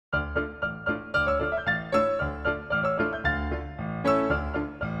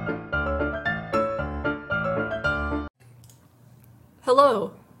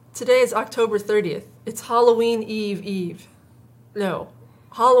Hello. Today is October 30th. It's Halloween Eve. No,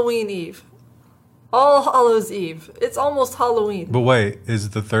 Halloween Eve. All Hallows Eve. It's almost Halloween. But wait, is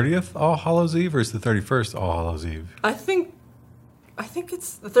the 30th All Hallows Eve or is the 31st All Hallows Eve? I think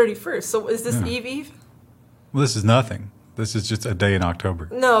it's the 31st. So is this Eve? Well, this is nothing. This is just a day in October.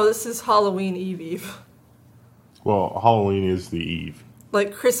 No, this is Halloween Eve. Well, Halloween is the eve.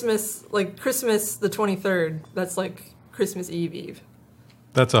 Like Christmas the 23rd. That's like Christmas Eve.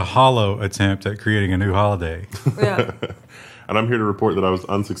 That's a hollow attempt at creating a new holiday. Yeah. And I'm here to report that I was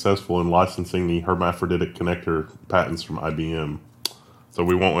unsuccessful in licensing the hermaphroditic connector patents from IBM. So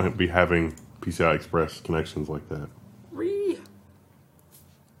we won't be having PCI Express connections like that. What are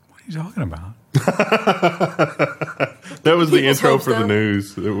you talking about? That was the People's intro hopes for the down.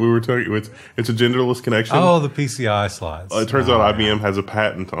 news. We were talking. It's a genderless connection. Oh, the PCI slides. It turns out IBM has a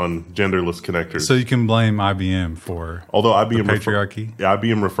patent on genderless connectors. So you can blame IBM for Although IBM patriarchy?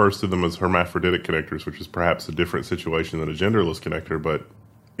 IBM refers to them as hermaphroditic connectors, which is perhaps a different situation than a genderless connector. But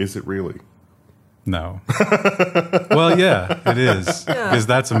is it really? No. Well, yeah, it is. Yeah. Because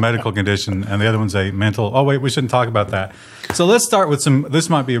that's a medical condition and the other one's a mental. Oh, wait, we shouldn't talk about that. So let's start with this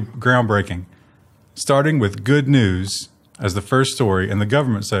might be groundbreaking. Starting with good news as the first story in the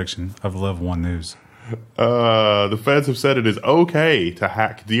government section of Level 1 News. The feds have said it is okay to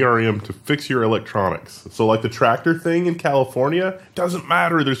hack DRM to fix your electronics. So like the tractor thing in California, doesn't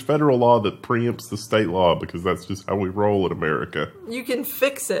matter. There's federal law that preempts the state law because that's just how we roll in America. You can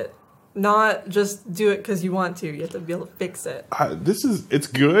fix it, not just do it because you want to. You have to be able to fix it. It's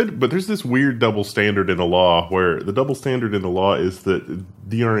good, but there's this weird double standard in the law where the double standard in the law is that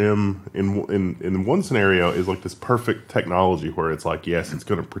DRM in one scenario is like this perfect technology where it's like, yes, it's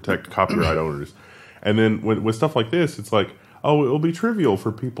going to protect copyright owners. And then with stuff like this, it's like, oh, it'll be trivial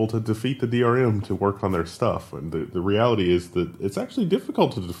for people to defeat the DRM to work on their stuff. And the reality is that it's actually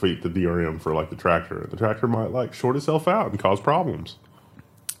difficult to defeat the DRM for like the tractor. The tractor might like short itself out and cause problems.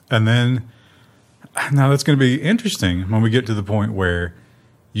 And then, now that's going to be interesting when we get to the point where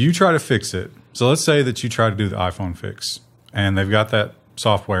you try to fix it. So let's say that you try to do the iPhone fix, and they've got that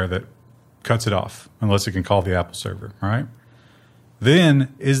software that cuts it off unless it can call the Apple server, right?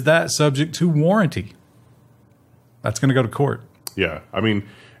 Then, is that subject to warranty? That's going to go to court. Yeah. I mean,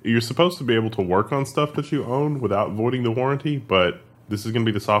 you're supposed to be able to work on stuff that you own without voiding the warranty, but this is going to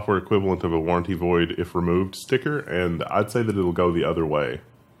be the software equivalent of a warranty void if removed sticker, and I'd say that it'll go the other way.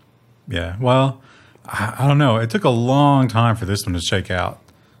 Yeah, well, I don't know. It took a long time for this one to shake out.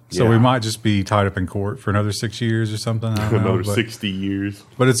 So we might just be tied up in court for another 6 years or something. I don't know, Another 60 years.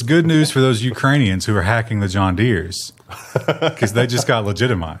 But it's good news for those Ukrainians who are hacking the John Deeres because they just got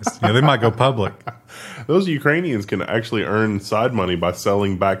legitimized. They might go public. Those Ukrainians can actually earn side money by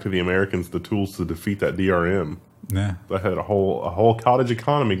selling back to the Americans the tools to defeat that DRM. Yeah. They had a whole cottage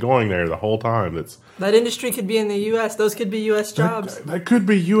economy going there the whole time. That industry could be in the U.S. Those could be U.S. jobs. That could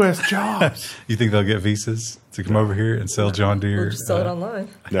be U.S. jobs. You think they'll get visas to come over here and sell John Deere? Or just sell it online.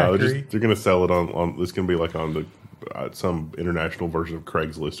 No, they're going to sell it on. It's going to be like on the some international version of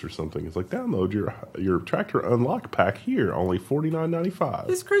Craigslist or something. It's like download your tractor unlock pack here, only $49.95.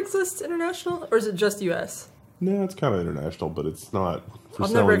 Is Craigslist international or is it just U.S.? No, it's kind of international, but it's not.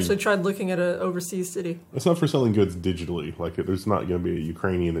 I've never actually tried looking at an overseas city. It's not for selling goods digitally. Like, there's not going to be a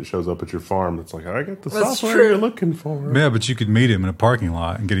Ukrainian that shows up at your farm that's like, I got the software you're looking for. Yeah, but you could meet him in a parking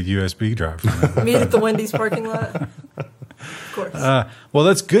lot and get a USB drive from him. Meet at the Wendy's parking lot? Of course. Well,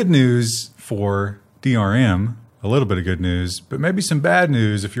 that's good news for DRM, a little bit of good news, but maybe some bad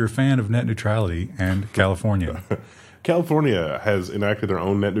news if you're a fan of net neutrality and California. California has enacted their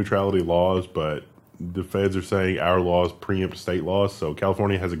own net neutrality laws, but the feds are saying our laws preempt state laws, so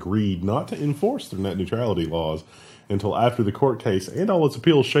California has agreed not to enforce their net neutrality laws until after the court case and all its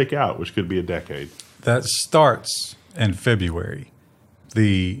appeals shake out, which could be a decade. That starts in February.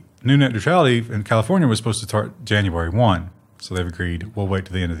 The new net neutrality in California was supposed to start January 1, so they've agreed. We'll wait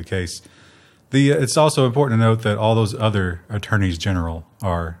to the end of the case. It's also important to note that all those other attorneys general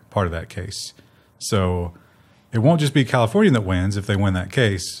are part of that case. So it won't just be California that wins if they win that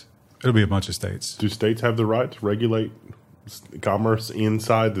case. It'll be a bunch of states. Do states have the right to regulate commerce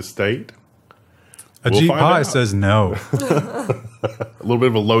inside the state? Ajit Pai says no. A little bit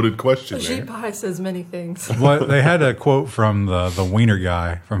of a loaded question there. Ajit Pai says many things. Well, they had a quote from the Wiener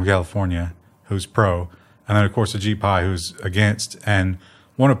guy from California who's pro, and then, of course, Ajit Pai who's against. And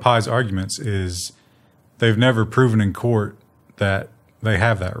one of Pai's arguments is they've never proven in court that they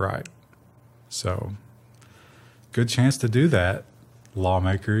have that right. So, good chance to do that,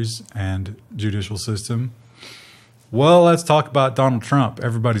 lawmakers and judicial system. Well, let's talk about Donald Trump,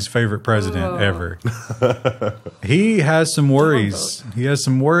 everybody's favorite president ever. He has some worries.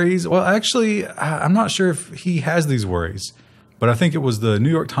 Well, actually, I'm not sure if he has these worries, but I think it was the New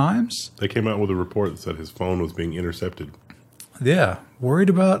York Times. They came out with a report that said his phone was being intercepted. Yeah, worried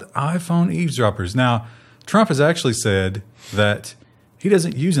about iPhone eavesdroppers. Now, Trump has actually said that he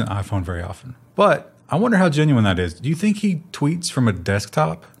doesn't use an iPhone very often, but I wonder how genuine that is. Do you think he tweets from a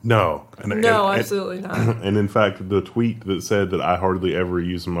desktop? No. No, absolutely not. And in fact, the tweet that said that I hardly ever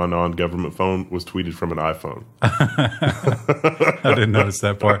use my non-government phone was tweeted from an iPhone. I didn't notice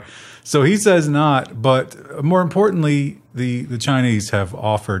that part. So he says not, but more importantly, the Chinese have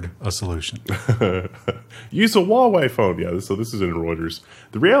offered a solution. Use a Huawei phone. Yeah, so this is in Reuters.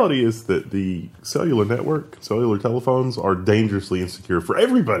 The reality is that the cellular network, cellular telephones, are dangerously insecure for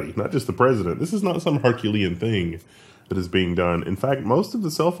everybody, not just the president. This is not some Herculean thing that is being done. In fact, most of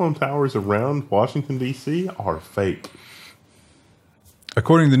the cell phone towers around Washington, D.C. are fake.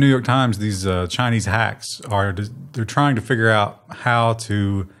 According to the New York Times, these Chinese hacks they're trying to figure out how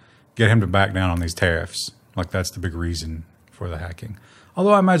to get him to back down on these tariffs. Like, that's the big reason for the hacking.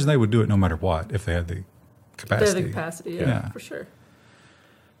 Although I imagine they would do it no matter what if they had the capacity. They had the capacity, yeah, for sure.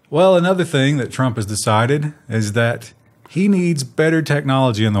 Well, another thing that Trump has decided is that he needs better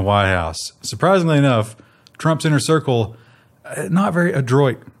technology in the White House. Surprisingly enough, Trump's inner circle, not very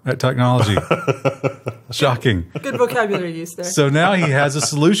adroit at technology. Shocking. Good vocabulary use there. So now he has a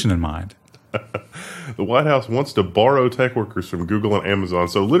solution in mind. The White House wants to borrow tech workers from Google and Amazon.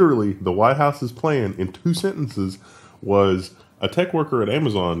 So literally, the White House's plan in 2 sentences was a tech worker at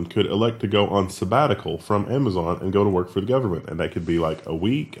Amazon could elect to go on sabbatical from Amazon and go to work for the government. And that could be like a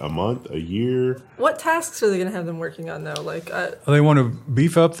week, a month, a year. What tasks are they going to have them working on, though? They want to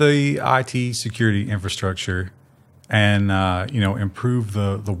beef up the IT security infrastructure and, improve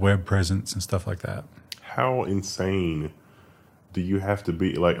the web presence and stuff like that. How insane do you have to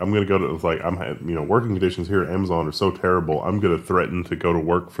be? Like, I'm going to go to, working conditions here at Amazon are so terrible. I'm going to threaten to go to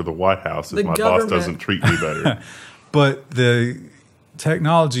work for the White House if my boss doesn't treat me better. But the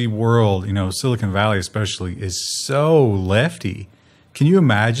technology world, Silicon Valley especially, is so lefty. Can you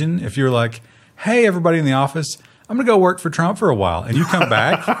imagine if you're like, hey, everybody in the office, I'm going to go work for Trump for a while, and you come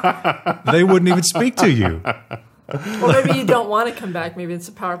back, they wouldn't even speak to you. Or maybe you don't want to come back. Maybe it's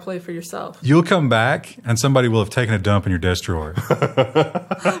a power play for yourself. You'll come back, and somebody will have taken a dump in your desk drawer.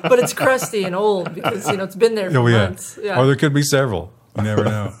 But it's crusty and old because, it's been there for months. Yeah. Or there could be several. You never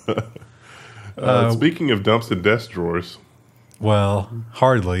know. Speaking of dumps in desk drawers. Well,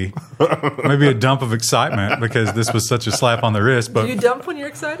 hardly. Maybe a dump of excitement because this was such a slap on the wrist. But do you dump when you're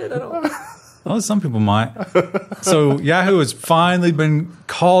excited? I don't. Well, some people might. So Yahoo has finally been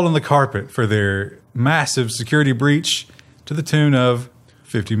called on the carpet for their massive security breach to the tune of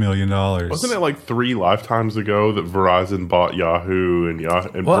 $50 million. Wasn't it like 3 lifetimes ago that Verizon bought Yahoo and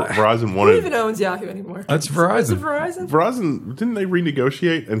Verizon wanted... Who even owns Yahoo anymore? That's Verizon. Is it Verizon? Verizon, didn't they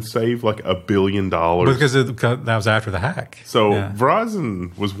renegotiate and save like $1 billion? Because that was after the hack. So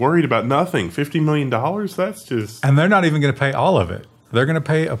Verizon was worried about nothing. $50 million? That's just... And they're not even going to pay all of it. They're going to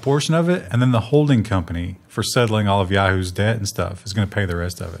pay a portion of it, and then the holding company for settling all of Yahoo's debt and stuff is going to pay the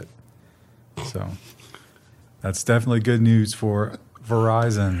rest of it. So that's definitely good news for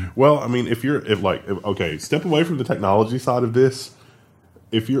Verizon. Well, I mean, step away from the technology side of this.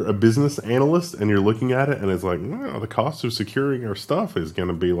 If you're a business analyst and you're looking at it and it's like, well, the cost of securing our stuff is going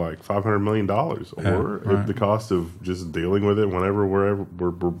to be like $500 million, or if the cost of just dealing with it whenever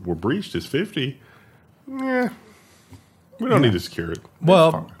we're breached is 50, we don't need to secure it.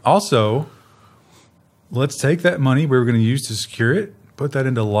 Well, also, let's take that money we were going to use to secure it, put that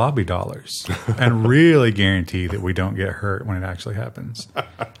into lobby dollars, and really guarantee that we don't get hurt when it actually happens.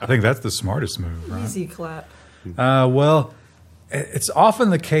 I think that's the smartest move, right? Easy clap. Well, it's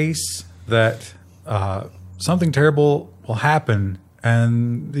often the case that something terrible will happen,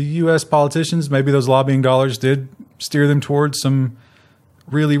 and the U.S. politicians, maybe those lobbying dollars did steer them towards some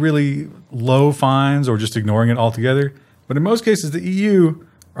really, really low fines or just ignoring it altogether. But in most cases, the EU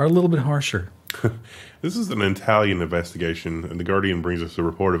are a little bit harsher. This is an Italian investigation, and The Guardian brings us a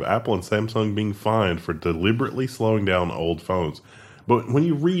report of Apple and Samsung being fined for deliberately slowing down old phones. But when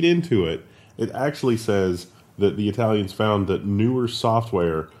you read into it, it actually says that the Italians found that newer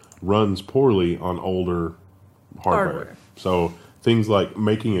software runs poorly on older hardware. So things like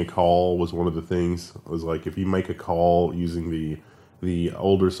making a call was one of the things. It was like if you make a call using the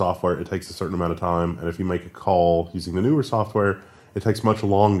older software, it takes a certain amount of time. And if you make a call using the newer software, it takes much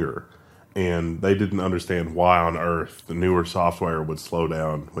longer. And they didn't understand why on earth the newer software would slow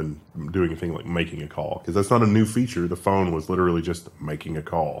down when doing a thing like making a call. Because that's not a new feature. The phone was literally just making a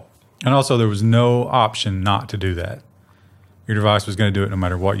call. And also, there was no option not to do that. Your device was going to do it no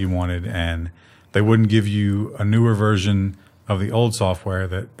matter what you wanted, and they wouldn't give you a newer version of the old software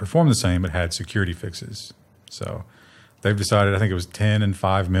that performed the same but had security fixes. So they've decided, I think it was 10 and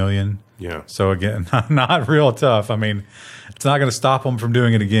 5 million. Yeah. So again, not real tough. I mean, it's not going to stop them from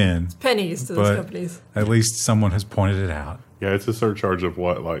doing it again. It's pennies to those companies. At least someone has pointed it out. Yeah, it's a surcharge of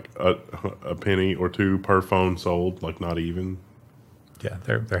what, like a penny or two per phone sold, like not even. Yeah,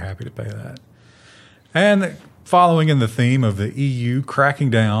 they're happy to pay that. And following in the theme of the EU cracking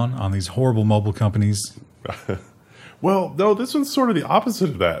down on these horrible mobile companies. Well, no, this one's sort of the opposite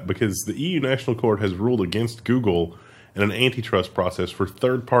of that, because the EU National Court has ruled against Google in an antitrust process for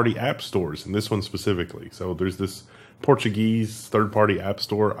third-party app stores, and this one specifically. So there's this Portuguese third-party app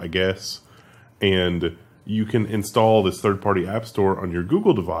store, I guess, and you can install this third-party app store on your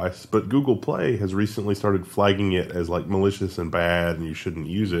Google device, but Google Play has recently started flagging it as like malicious and bad, and you shouldn't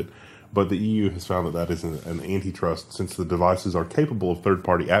use it. But the EU has found that that is an antitrust, since the devices are capable of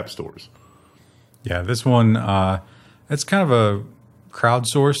third-party app stores. Yeah, this one, it's kind of a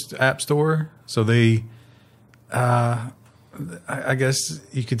crowdsourced app store. So they, I guess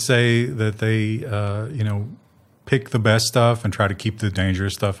you could say that they, pick the best stuff and try to keep the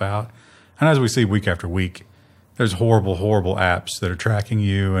dangerous stuff out. And as we see week after week, there's horrible, horrible apps that are tracking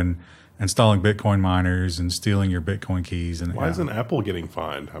you and installing Bitcoin miners and stealing your Bitcoin keys. And why isn't Apple getting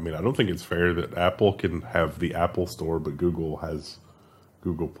fined? I mean, I don't think it's fair that Apple can have the Apple Store, but Google has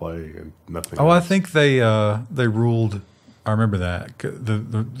Google Play and nothing else. I think they ruled. I remember that.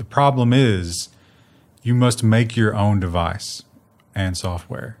 The problem is you must make your own device and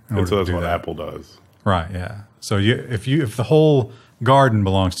software in order so that's to do what that. Apple does. Right, yeah. So if the whole garden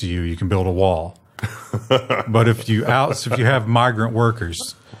belongs to you, you can build a wall. But if you have migrant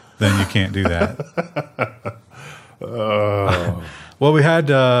workers, then you can't do that. Well, we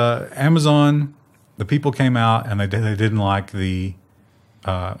had Amazon. The people came out and they didn't like the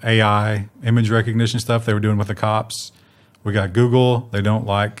AI image recognition stuff they were doing with the cops. We got Google. They don't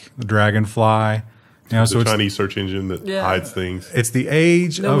like the Dragonfly. The Chinese search engine that hides things. It's the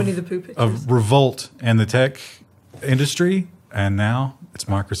age of revolt in the tech industry, and now it's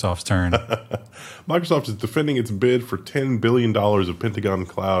Microsoft's turn. Microsoft is defending its bid for $10 billion of Pentagon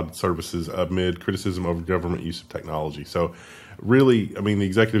cloud services amid criticism over government use of technology. So really, I mean, the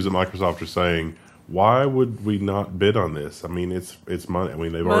executives at Microsoft are saying, why would we not bid on this? I mean, it's money.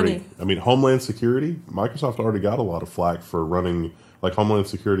 I mean, Homeland Security, Microsoft already got a lot of flack for running, like Homeland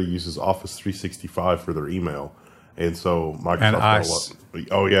Security uses Office 365 for their email. And so Microsoft and got ICE. a lot.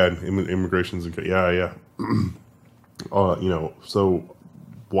 Oh, yeah, immigrations. Yeah. So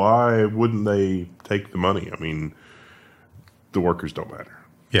why wouldn't they take the money? I mean, the workers don't matter.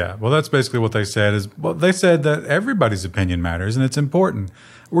 Yeah, well, that's basically what they said. They said that everybody's opinion matters and it's important.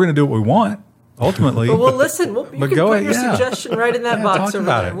 We're going to do what we want, ultimately. But we'll listen. You can put your suggestion right in that box over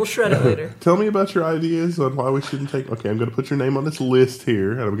there. We'll shred it later. Tell me about your ideas on why we shouldn't take... Okay, I'm going to put your name on this list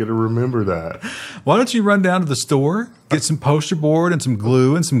here, and I'm going to remember that. Why don't you run down to the store, get some poster board and some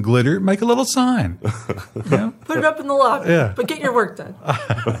glue and some glitter, make a little sign. Put it up in the lobby, but get your work done.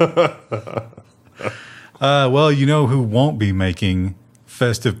 Well, you know who won't be making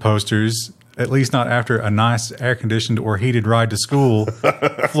festive posters, at least not after a nice air-conditioned or heated ride to school,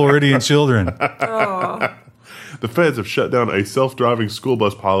 Floridian children. Oh. The feds have shut down a self-driving school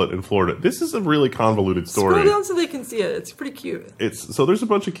bus pilot in Florida. This is a really convoluted story. Scroll down so they can see it. It's pretty cute. So there's a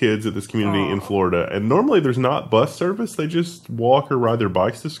bunch of kids at this community in Florida, and normally there's not bus service. They just walk or ride their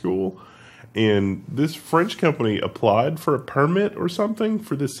bikes to school. And this French company applied for a permit or something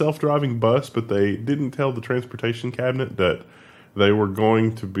for this self-driving bus, but they didn't tell the transportation cabinet that they were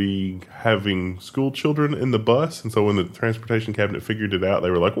going to be having school children in the bus. And so when the transportation cabinet figured it out, they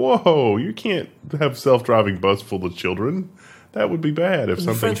were like, whoa, you can't have self-driving bus full of children. That would be bad if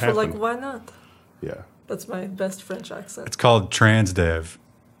something French happened. were like, why not? Yeah. That's my best French accent. It's called transdev.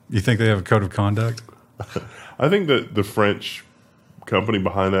 You think they have a code of conduct? I think that the French company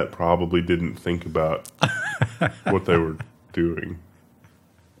behind that probably didn't think about what they were doing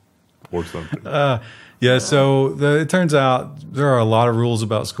or something. Yeah, so it turns out there are a lot of rules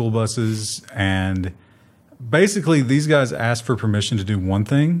about school buses, and basically these guys asked for permission to do one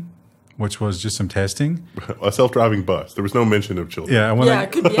thing, which was just some testing. A self-driving bus. There was no mention of children. Yeah,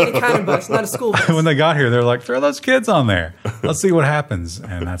 it could be any kind of bus, not a school bus. When they got here, they were like, throw those kids on there. Let's see what happens,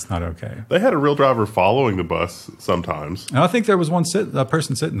 and that's not okay. They had a real driver following the bus sometimes. And I think there was a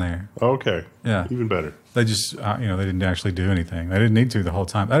person sitting there. Okay. Yeah. Even better. They just, they didn't actually do anything. They didn't need to the whole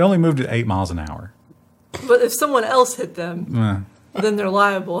time. They only moved at 8 miles an hour. But if someone else hit them, then they're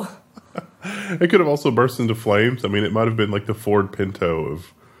liable. It could have also burst into flames. I mean, it might have been like the Ford Pinto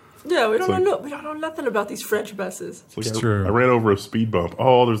of Yeah, we don't know nothing about these French buses. It's true. I ran over a speed bump.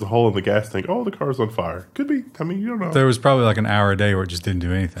 Oh, there's a hole in the gas tank. Oh, the car's on fire. Could be. I mean, you don't know. There was probably like an hour a day where it just didn't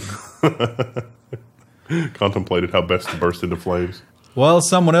do anything. Contemplated how best to burst into flames. Well,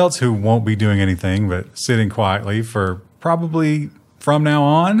 someone else who won't be doing anything but sitting quietly for probably from now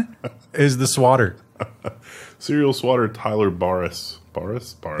on is the swatter. Serial swatter Tyler Barriss.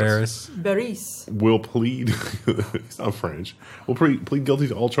 Barriss. Will plead. He's not French. Will plead guilty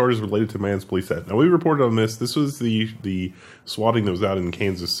to all charges related to man's police act. Now, we reported on this. This was the swatting that was out in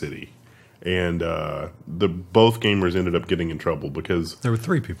Kansas City. And both gamers ended up getting in trouble because there were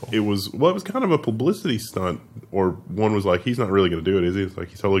 3 people. It was kind of a publicity stunt. Or one was like, he's not really going to do it, is he? It's like,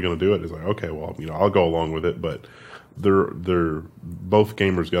 he's totally going to do it. It's like, okay, well, I'll go along with it. But they're both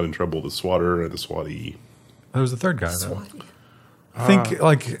gamers got in trouble. The swatter and the swatee. There was a third guy though. I think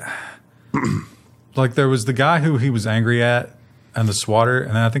like there was the guy who he was angry at, and the swatter,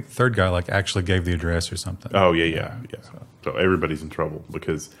 and then I think the third guy like actually gave the address or something. Oh yeah. So everybody's in trouble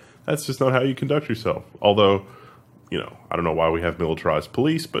because that's just not how you conduct yourself. Although, I don't know why we have militarized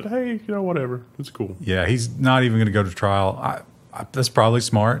police, but hey, whatever, it's cool. Yeah, he's not even going to go to trial. That's probably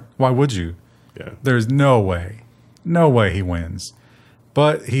smart. Why would you? Yeah, there's no way he wins.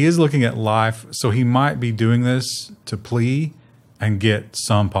 But he is looking at life, so he might be doing this to plea and get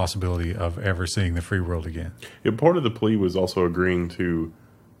some possibility of ever seeing the free world again. Yeah, part of the plea was also agreeing to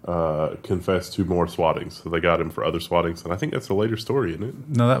confess to more swattings. So they got him for other swattings, and I think that's a later story, isn't it?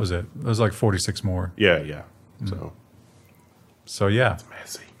 No, that was it. It was like 46 more. Yeah. So yeah. It's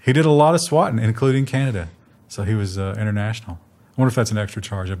messy. He did a lot of swatting, including Canada. So he was international. I wonder if that's an extra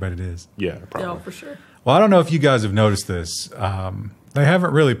charge. I bet it is. Yeah, probably. Yeah, for sure. Well, I don't know if you guys have noticed this. They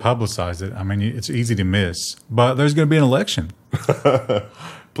haven't really publicized it. I mean, it's easy to miss, but there's going to be an election.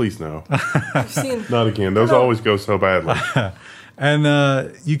 Please no. Seen, Not again. Those always go so badly.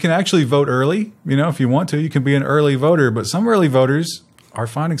 And you can actually vote early. If you want to, you can be an early voter. But some early voters are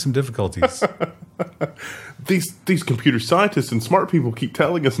finding some difficulties. These computer scientists and smart people keep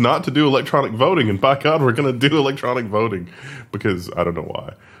telling us not to do electronic voting, and by God, we're going to do electronic voting because I don't know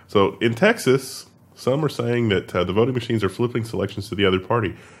why. So in Texas, some are saying that the voting machines are flipping selections to the other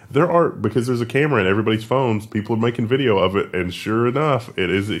party. Because there's a camera in everybody's phones, people are making video of it, and sure enough, it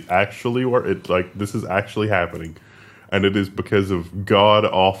is actually this is actually happening. And it is because of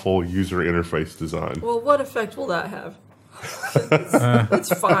god-awful user interface design. Well, what effect will that have?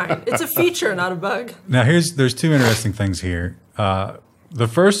 It's fine. It's a feature, not a bug. Now, there's 2 interesting things here. The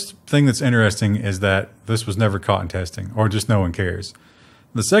first thing that's interesting is that this was never caught in testing, or just no one cares.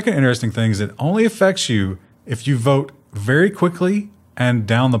 The second interesting thing is it only affects you if you vote very quickly and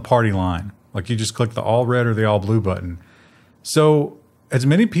down the party line. Like you just click the all red or the all blue button. So as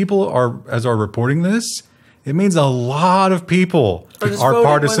many people as are reporting this, it means a lot of people are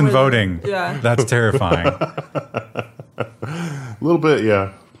partisan voting. Yeah. That's terrifying. A little bit,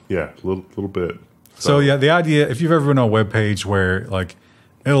 yeah. Yeah, a little bit. So yeah, the idea, if you've ever been on a web page where like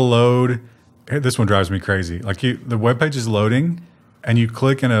it'll load, this one drives me crazy. Like the web page is loading and you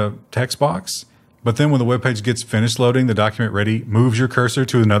click in a text box, but then when the web page gets finished loading, the document ready moves your cursor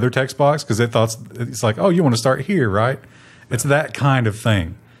to another text box because it's like, oh, you want to start here, right? It's that kind of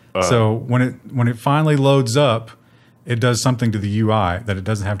thing. So when it finally loads up, it does something to the UI that it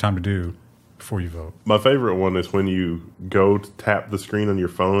doesn't have time to do before you vote. My favorite one is when you go to tap the screen on your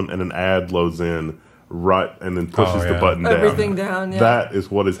phone and an ad loads in right and then pushes the button down. Everything down, yeah. That is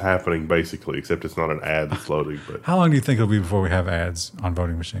what is happening basically, except it's not an ad that's loading. But how long do you think it'll be before we have ads on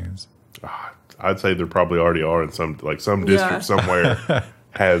voting machines? I'd say there probably already are in some district somewhere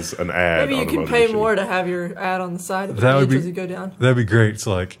has an ad. Maybe you can pay more to have your ad on the side of the page as you go down. That'd be great. It's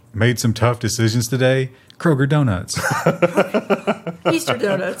like, made some tough decisions today. Kroger Donuts. Easter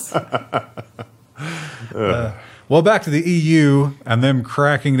donuts. Well, back to the EU and them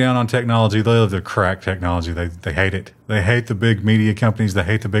cracking down on technology. They love to crack technology. They hate it. They hate the big media companies. They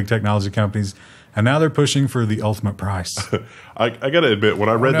hate the big technology companies. And now they're pushing for the ultimate price. I got to admit, when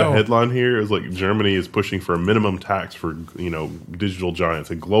I read the headline here, it was like Germany is pushing for a minimum tax for digital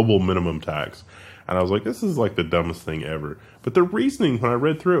giants, a global minimum tax. And I was like, this is like the dumbest thing ever. But the reasoning when I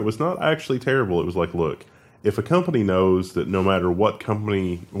read through it was not actually terrible. It was like, look, if a company knows that no matter what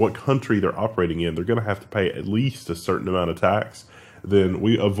country they're operating in, they're going to have to pay at least a certain amount of tax, then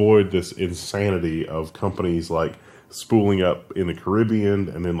we avoid this insanity of companies like spooling up in the Caribbean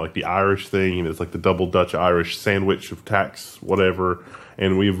and then like the Irish thing, and it's like the double Dutch Irish sandwich of tax, whatever.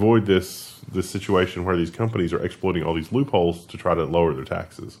 And we avoid this situation where these companies are exploiting all these loopholes to try to lower their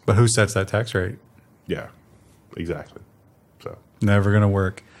taxes. But who sets that tax rate? Yeah, exactly. So never going to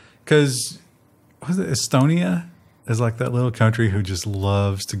work. Because was it Estonia is like that little country who just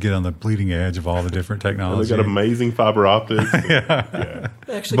loves to get on the bleeding edge of all the different And technology. they got amazing fiber optics. Yeah.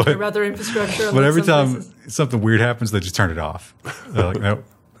 They actually care about their infrastructure. But every time something weird happens, they just turn it off. They're like, nope,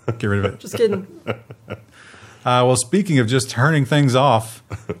 get rid of it. Just kidding. Well, speaking of just turning things off,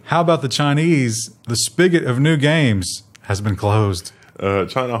 how about the Chinese? The spigot of new games has been closed.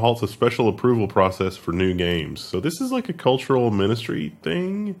 China halts a special approval process for new games. So this is like a cultural ministry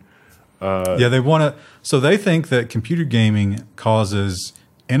thing. Yeah, they want to. So they think that computer gaming causes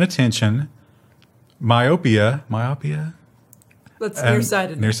inattention, myopia, That's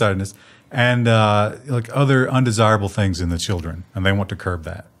nearsightedness. nearsightedness, and like other undesirable things in the children, and they want to curb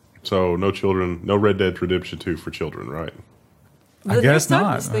that. So no children, no Red Dead Redemption 2 for children, right? I guess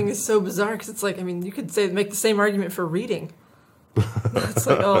not. This thing is so bizarre because it's like, I mean, you could make the same argument for reading. It's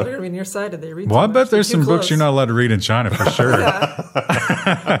like, oh, they're going to be nearsighted. They read. Well, I too bet much. there's They're too some books close. you're not allowed to read in China for sure.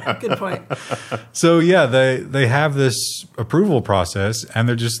 Yeah. Good point. So yeah, they have this approval process, and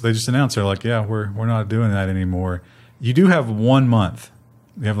they just announced they're like, yeah, we're not doing that anymore. You do have 1 month.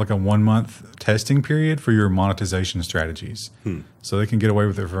 You have like a 1 month testing period for your monetization strategies, so they can get away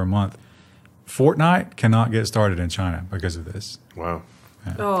with it for a month. Fortnite cannot get started in China because of this. Wow.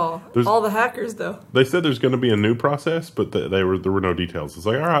 Oh, There's- all the hackers though. They said there's going to be a new process, but there were no details. It's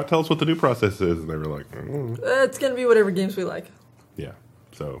like, all right, tell us what the new process is, and they were like, It's going to be whatever games we like. yeah.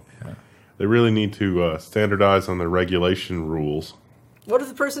 So they really need to standardize on their regulation rules. What if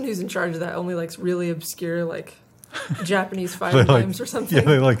the person who's in charge of that only likes really obscure, like Japanese fighting They like- games or something? Yeah,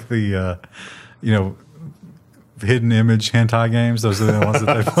 they like the hidden image hentai games. Those are the ones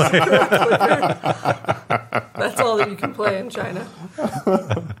that they play. That's all that you can play in China.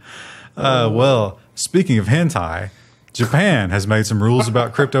 Well, speaking of hentai, Japan has made some rules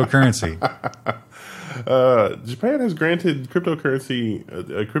about cryptocurrency. Japan has granted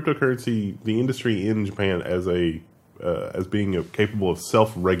cryptocurrency, the industry in Japan as being capable of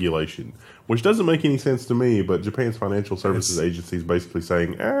self-regulation, which doesn't make any sense to me. But Japan's financial services agency is basically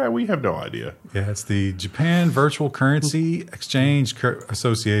saying, we have no idea. Yeah, it's the Japan Virtual Currency Exchange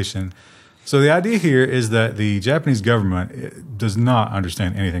Association. So the idea here is that the Japanese government does not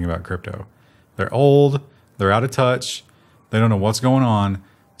understand anything about crypto. They're old, they're out of touch, they don't know what's going on.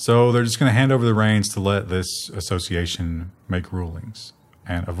 So they're just going to hand over the reins to let this association make rulings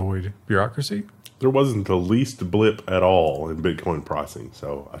and avoid bureaucracy. There wasn't the least blip at all in Bitcoin pricing,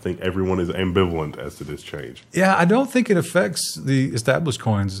 so I think everyone is ambivalent as to this change. Yeah, I don't think it affects the established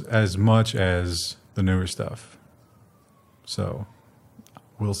coins as much as the newer stuff. So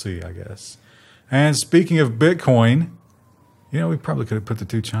we'll see, I guess. And speaking of Bitcoin, we probably could have put the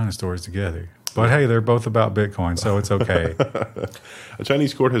two China stories together. But hey, they're both about Bitcoin, so it's okay. A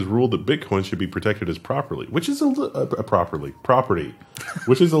Chinese court has ruled that Bitcoin should be protected as property, which is a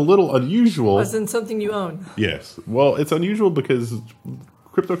little unusual. As in something you own. Yes. Well, it's unusual because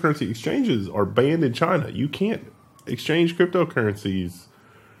cryptocurrency exchanges are banned in China. You can't exchange cryptocurrencies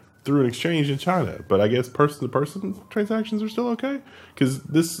through an exchange in China. But I guess person-to-person transactions are still okay? Because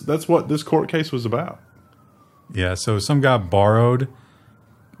that's what this court case was about. Yeah, so some guy borrowed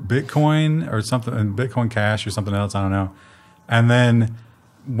Bitcoin or something, and Bitcoin Cash or something else, I don't know, and then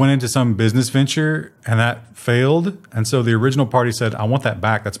went into some business venture and that failed. And so the original party said, I want that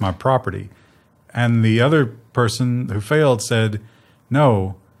back. That's my property. And the other person who failed said,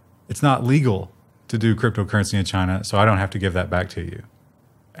 no, it's not legal to do cryptocurrency in China, so I don't have to give that back to you.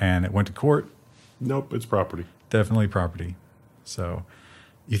 And it went to court. Nope, it's property. Definitely property. So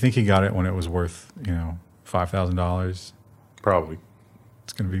you think he got it when it was worth, $5,000? Probably.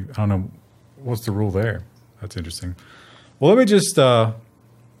 It's going to be, I don't know, what's the rule there? That's interesting. Well, let me just, I'm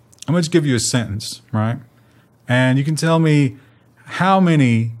going to just give you a sentence, right? And you can tell me how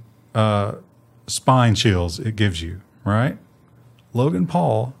many spine chills it gives you, right? Logan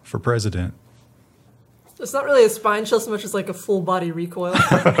Paul for president. It's not really a spine chill so much as like a full body recoil.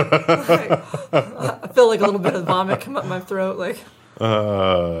 I feel like a little bit of vomit come up my throat.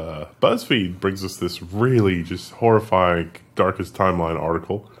 BuzzFeed brings us this really just horrifying darkest timeline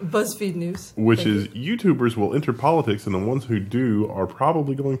article. BuzzFeed News. Which is YouTubers will enter politics, and the ones who do are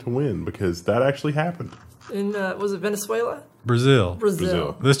probably going to win because that actually happened. In, was it Venezuela? Brazil.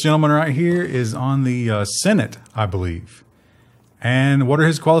 Brazil. This gentleman right here is on the Senate, I believe. And what are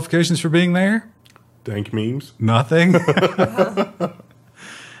his qualifications for being there? Dank memes. Nothing.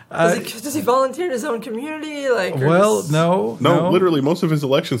 Does he volunteer in his own community? No. No, literally, most of his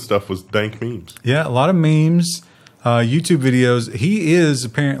election stuff was dank memes. Yeah, a lot of memes, YouTube videos. He is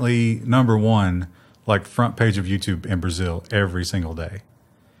apparently number one, like front page of YouTube in Brazil every single day.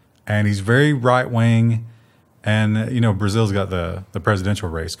 And he's very right wing. And, Brazil's got the presidential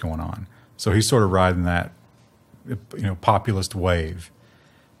race going on. So he's sort of riding that populist wave.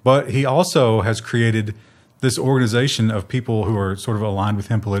 But he also has created this organization of people who are sort of aligned with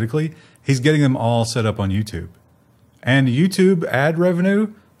him politically. He's getting them all set up on YouTube. And YouTube ad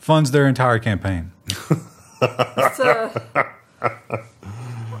revenue funds their entire campaign. Does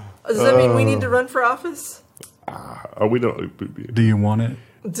that mean we need to run for office? We don't. Do you want it?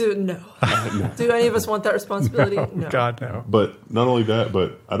 No. Do any of us want that responsibility? No. God, no. But not only that,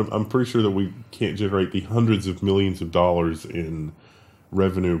 but I'm pretty sure that we can't generate the hundreds of millions of dollars in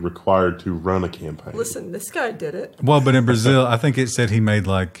revenue required to run a campaign. Listen, this guy did it. Well, but in Brazil, I think it said he made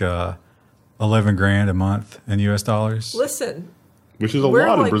like 11 grand a month in US dollars. Listen. Which is a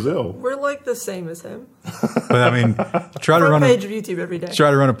lot in Brazil. We're like the same as him. But I mean, try to run page of YouTube every day.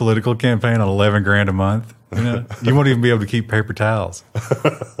 Try to run a political campaign on 11 grand a month. You won't even be able to keep paper towels.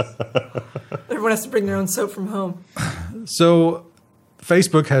 Everyone has to bring their own soap from home. So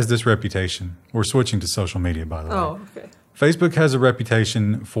Facebook has this reputation. We're switching to social media, by the way. Oh, okay. Facebook has a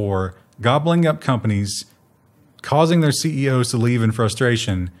reputation for gobbling up companies, causing their CEOs to leave in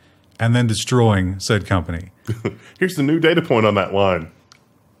frustration, and then destroying said company. Here's the new data point on that line.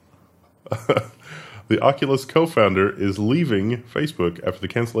 The Oculus co-founder is leaving Facebook after the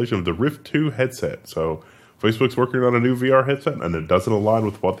cancellation of the Rift 2 headset. So Facebook's working on a new VR headset, and it doesn't align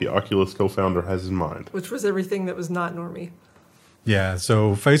with what the Oculus co-founder has in mind. Which was everything that was not normie. Yeah,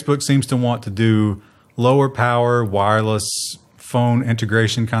 so Facebook seems to want to do lower power, wireless phone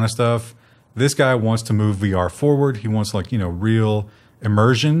integration kind of stuff. This guy wants to move VR forward. He wants real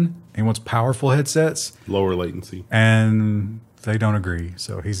immersion. He wants powerful headsets. Lower latency. And they don't agree.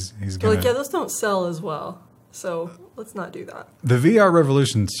 So he's going to... those don't sell as well. So let's not do that. The VR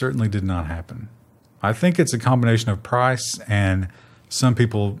revolution certainly did not happen. I think it's a combination of price and some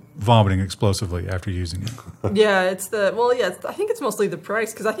people vomiting explosively after using it. Yeah, I think it's mostly the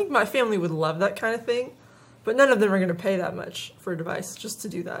price, because I think my family would love that kind of thing, but none of them are going to pay that much for a device just to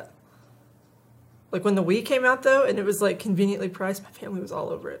do that. Like when the Wii came out, though, and it was like conveniently priced, my family was all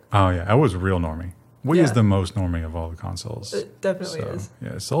over it. Oh, yeah. It was real normie. Wii is the most normie of all the consoles. It definitely is.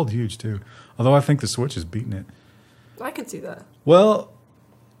 Yeah, it sold huge, too. Although I think the Switch is beating it. I can see that. Well,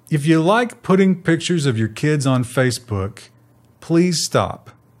 if you like putting pictures of your kids on Facebook, please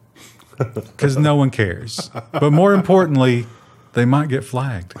stop. Because no one cares. But more importantly, they might get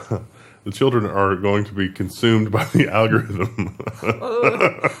flagged. The children are going to be consumed by the algorithm.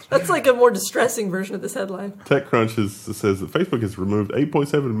 That's like a more distressing version of this headline. TechCrunch says that Facebook has removed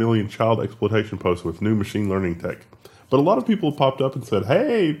 8.7 million child exploitation posts with new machine learning tech. But a lot of people popped up and said,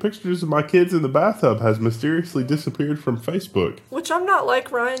 hey, pictures of my kids in the bathtub has mysteriously disappeared from Facebook. Which I'm not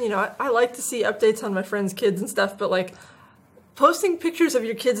like Ryan. I like to see updates on my friends' kids and stuff, but like posting pictures of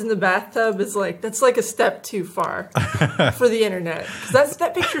your kids in the bathtub is that's like a step too far for the internet. 'Cause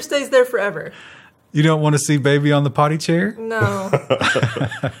that picture stays there forever. You don't want to see baby on the potty chair? No.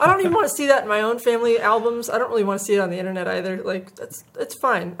 I don't even want to see that in my own family albums. I don't really want to see it on the internet either. That's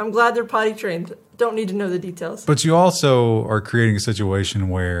fine. I'm glad they're potty trained. Don't need to know the details. But you also are creating a situation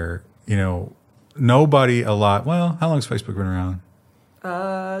where, nobody alive... Well, how long has Facebook been around?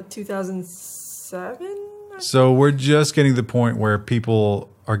 2007? So we're just getting to the point where people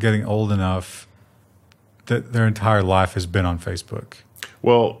are getting old enough that their entire life has been on Facebook.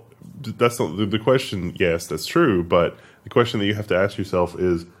 Well, that's not the question. Yes, that's true. But the question that you have to ask yourself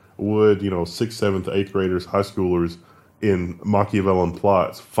is, would 6th, 7th, 8th graders, high schoolers in Machiavellian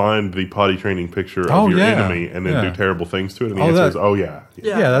plots find the potty training picture of your enemy and then do terrible things to it? And the answer is,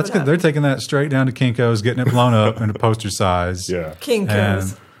 yeah, that's good. They're taking that straight down to Kinko's, getting it blown up into poster size. Yeah,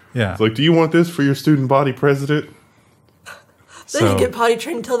 Kinko's. Yeah. It's like, do you want this for your student body president? They didn't get potty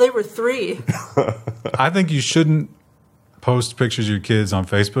trained until they were 3. I think you shouldn't post pictures of your kids on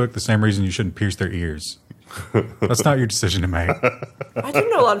Facebook the same reason you shouldn't pierce their ears. That's not your decision to make. I do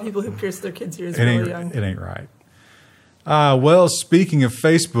know a lot of people who pierce their kids' ears really young. It ain't right. Well, speaking of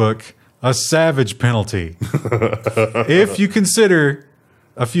Facebook, a savage penalty. If you consider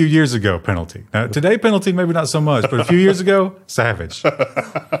a few years ago penalty. Now, today penalty, maybe not so much, but a few years ago, savage.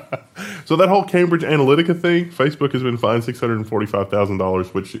 So that whole Cambridge Analytica thing, Facebook has been fined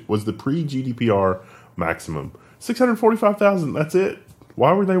 $645,000, which was the pre-GDPR maximum. $645,000, that's it.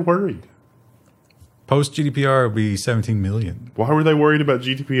 Why were they worried? Post-GDPR would be $17 million. Why were they worried about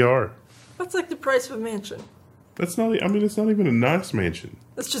GDPR? That's like the price of a mansion. That's not. I mean, it's not even a nice mansion.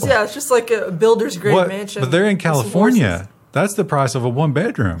 It's just like a builder's grade mansion. But they're in California. That's the price of a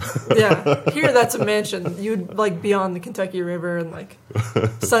 1-bedroom. Yeah, here that's a mansion. You'd be on the Kentucky River and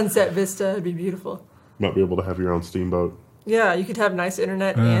Sunset Vista. It'd be beautiful. Might be able to have your own steamboat. Yeah, you could have nice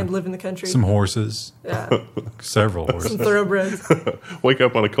internet and live in the country. Some horses. Yeah. Several horses. Some thoroughbreds. Wake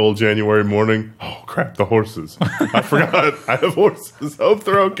up on a cold January morning. Oh, crap, the horses. I forgot. I have horses. Hope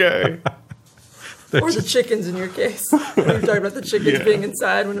they're okay. Or the chickens in your case. We were talking about the chickens being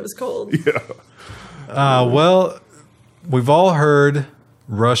inside when it was cold. Yeah. Well, we've all heard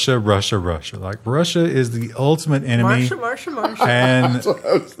Russia. Like, Russia is the ultimate enemy. Marsha. And That's what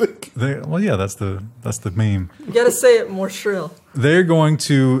I was thinking. that's the meme. You got to say it more shrill. They're going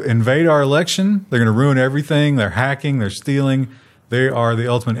to invade our election. They're going to ruin everything. They're hacking. They're stealing. They are the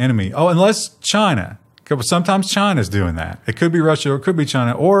ultimate enemy. Oh, unless China. Sometimes China's doing that. It could be Russia or it could be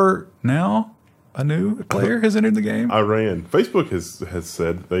China. Or now a new player has entered the game. Iran. Facebook has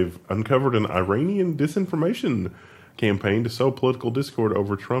said they've uncovered an Iranian disinformation campaign to sow political discord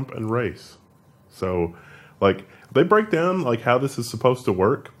over Trump and race. So, like, they break down like how this is supposed to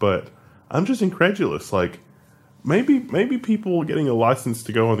work, but I'm just incredulous. Like, maybe people getting a license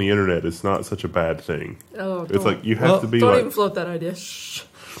to go on the internet is not such a bad thing. Oh, it's like you have to be don't like, even float that idea. Shh.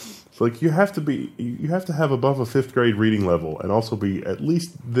 it's like you have to have above a 5th grade reading level and also be at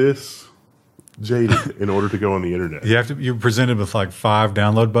least this jaded in order to go on the internet. You're presented with like 5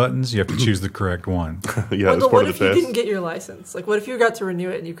 download buttons. You have to choose the correct one. Yeah, that's part what of if the you test. didn't get your license? Like, what if you got to renew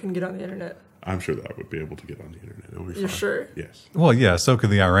it and you couldn't get on the internet? I'm sure that I would be able to get on the internet. It'll be You're fine. sure? Yes. Well, yeah, so could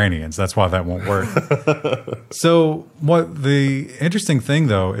the Iranians. That's why that won't work. So what the interesting thing,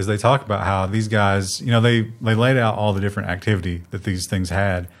 though, is they talk about how these guys, they laid out all the different activity that these things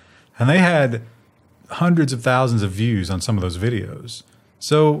had, and they had hundreds of thousands of views on some of those videos.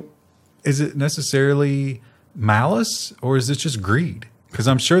 So is it necessarily malice, or is it just greed? Because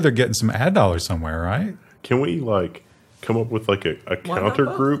I'm sure they're getting some ad dollars somewhere, right? Can we come up with a counter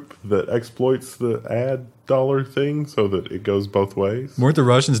group that exploits the ad dollar thing so that it goes both ways? Weren't the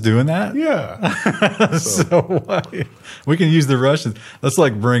Russians doing that? Yeah. So what? We can use the Russians. That's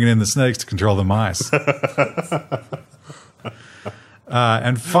like bringing in the snakes to control the mice.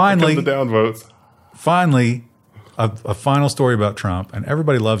 And finally, the downvotes. Finally, a final story about Trump, and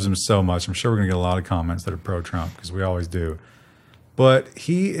everybody loves him so much. I'm sure we're going to get a lot of comments that are pro-Trump because we always do. But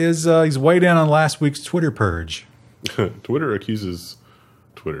he's way down on last week's Twitter purge. Trump accuses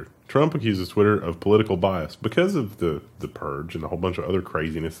Twitter of political bias because of the purge and a whole bunch of other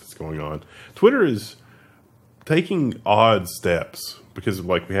craziness that's going on. Twitter is taking odd steps because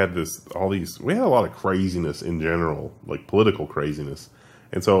we had a lot of craziness in general, like political craziness.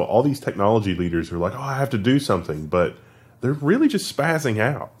 And so all these technology leaders are like, oh, I have to do something, but they're really just spazzing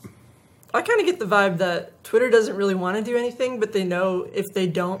out. I kind of get the vibe that Twitter doesn't really want to do anything, but they know if they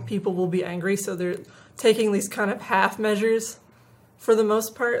don't, people will be angry. So they're taking these kind of half measures for the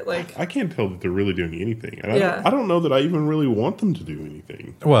most part. Like, I can't tell that they're really doing anything. And I don't know that I even really want them to do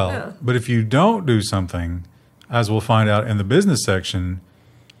anything. Well, but if you don't do something, as we'll find out in the business section,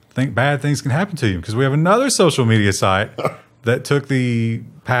 bad things can happen to you. Because we have another social media site that took the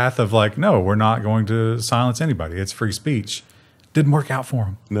path of like, no, we're not going to silence anybody. It's free speech. Didn't work out for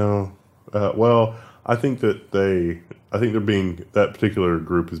them. No. Well, I think that that particular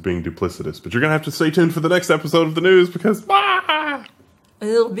group is being duplicitous. But you're going to have to stay tuned for the next episode of the news because, and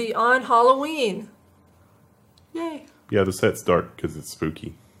it'll be on Halloween. Yay. Yeah, the set's dark because it's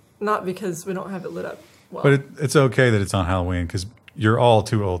spooky. Not because we don't have it lit up well. But it's okay that it's on Halloween because you're all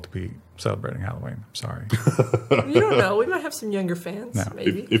too old to be celebrating Halloween. I'm sorry. You don't know. We might have some younger fans, No.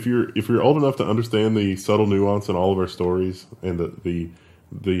 maybe. If you're old enough to understand the subtle nuance in all of our stories and the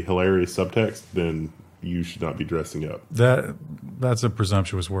hilarious subtext, then you should not be dressing up. That's a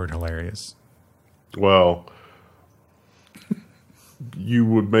presumptuous word, hilarious. Well, you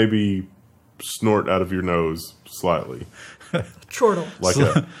would maybe snort out of your nose slightly. Chortle. Like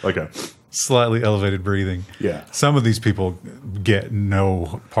a Slightly elevated breathing. Yeah. Some of these people get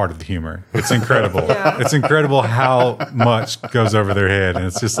no part of the humor. It's incredible. Yeah. It's incredible how much goes over their head. And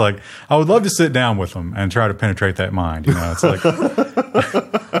it's just like, I would love to sit down with them and try to penetrate that mind. It's like,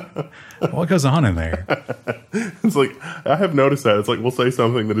 what goes on in there? It's like, I have noticed that. It's like, we'll say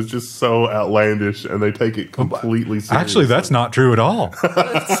something that is just so outlandish and they take it completely seriously. Actually, that's not true at all.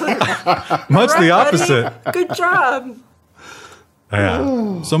 Much Right, the opposite. buddy? Good job.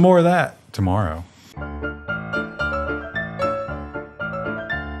 Yeah. So more of that tomorrow.